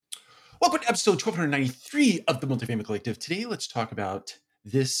Welcome to episode 1293 of the Multifamily Collective. Today, let's talk about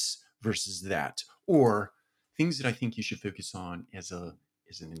this versus that, or things that I think you should focus on as an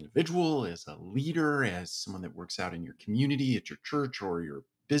individual, as a leader, as someone that works out in your community, at your church, or your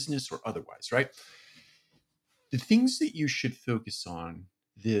business, or otherwise, right? The things that you should focus on,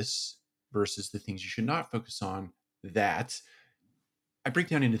 this versus the things you should not focus on, that. I break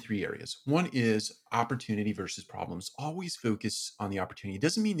down into three areas. One is opportunity versus problems. Always focus on the opportunity. It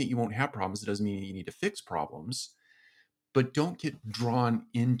doesn't mean that you won't have problems. It doesn't mean that you need to fix problems, but don't get drawn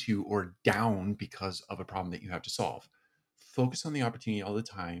into or down because of a problem that you have to solve. Focus on the opportunity all the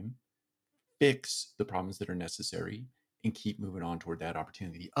time, fix the problems that are necessary, and keep moving on toward that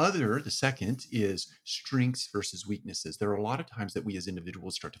opportunity. The second is strengths versus weaknesses. There are a lot of times that we as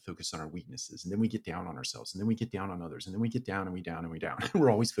individuals start to focus on our weaknesses, and then we get down on ourselves, and then we get down on others, and then we get down and we down and we down.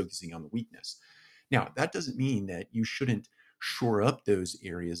 We're always focusing on the weakness. Now, that doesn't mean that you shouldn't shore up those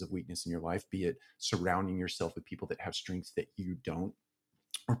areas of weakness in your life, be it surrounding yourself with people that have strengths that you don't,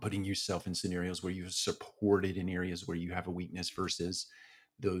 or putting yourself in scenarios where you're supported in areas where you have a weakness versus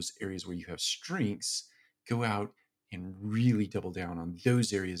those areas where you have strengths. Go out and really double down on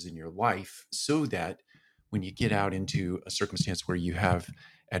those areas in your life so that when you get out into a circumstance where you have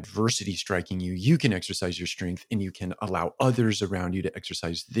adversity striking you, you can exercise your strength and you can allow others around you to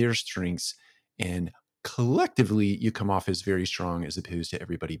exercise their strengths. And collectively, you come off as very strong as opposed to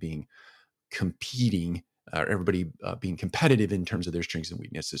everybody being competing, everybody being competitive in terms of their strengths and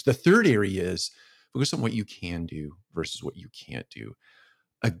weaknesses. The third area is focus on what you can do versus what you can't do.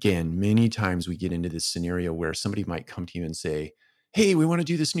 Again, many times we get into this scenario where somebody might come to you and say, hey, we want to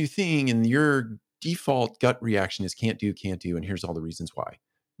do this new thing. And your default gut reaction is can't do. And here's all the reasons why.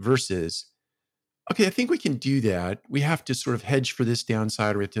 Versus, okay, I think we can do that. We have to sort of hedge for this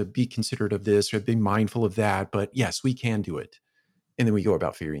downside. We have to be considerate of this or be mindful of that. But yes, we can do it. And then we go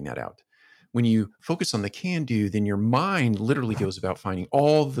about figuring that out. When you focus on the can do, then your mind literally goes about finding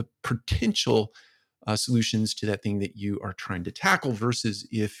all the potential solutions to that thing that you are trying to tackle, versus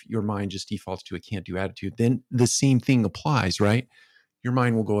if your mind just defaults to a can't do attitude, then the same thing applies, right? Your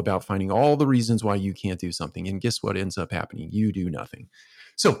mind will go about finding all the reasons why you can't do something. And guess what ends up happening? You do nothing.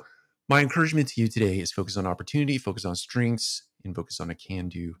 So my encouragement to you today is focus on opportunity, focus on strengths, and focus on a can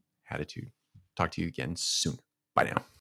do attitude. Talk to you again soon. Bye now.